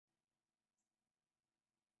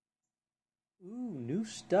Ooh, new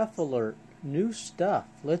stuff alert. New stuff.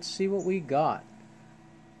 Let's see what we got.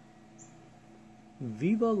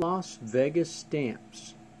 Viva Las Vegas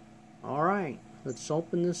stamps. Alright, let's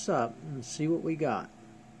open this up and see what we got.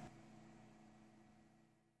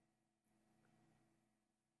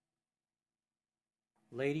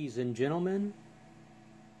 Ladies and gentlemen,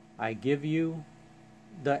 I give you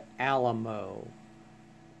the Alamo.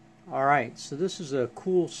 Alright, so this is a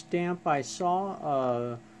cool stamp I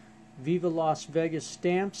saw. Viva Las Vegas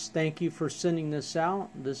stamps. Thank you for sending this out.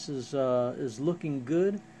 This is looking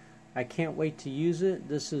good. I can't wait to use it.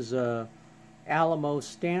 This is a Alamo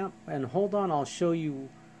stamp, and hold on, I'll show you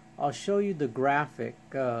the graphic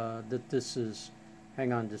that this is.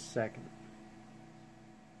 Hang on just a second.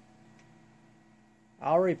 I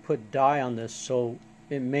already put dye on this, so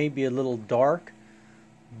it may be a little dark.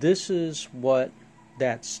 This is what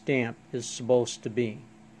that stamp is supposed to be,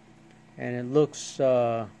 and it looks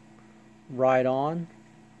right on.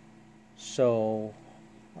 So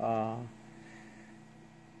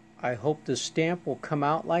I hope the stamp will come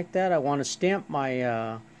out like that. I want to stamp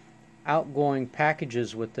my outgoing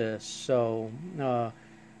packages with this. So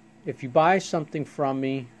if you buy something from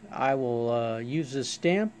me, I will use this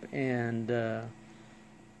stamp and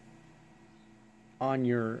on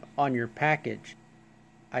your package.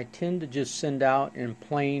 I tend to just send out in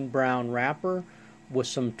plain brown wrapper with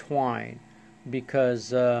some twine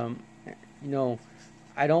because you know,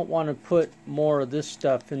 I don't want to put more of this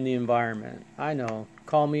stuff in the environment. I know,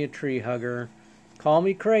 call me a tree hugger, call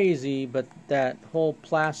me crazy, but that whole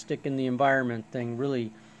plastic in the environment thing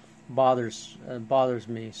really bothers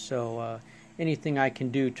me. So anything I can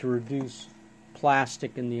do to reduce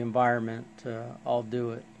plastic in the environment, I'll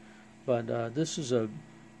do it. But this is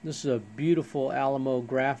a beautiful Alamo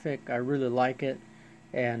graphic. I really like it,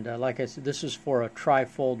 and like I said, this is for a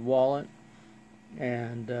trifold wallet,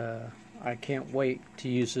 and I can't wait to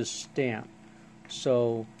use this stamp.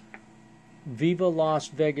 So Viva Las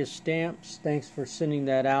Vegas stamps, thanks for sending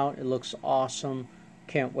that out. It looks awesome.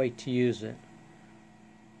 Can't wait to use it.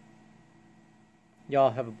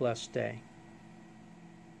 Y'all have a blessed day.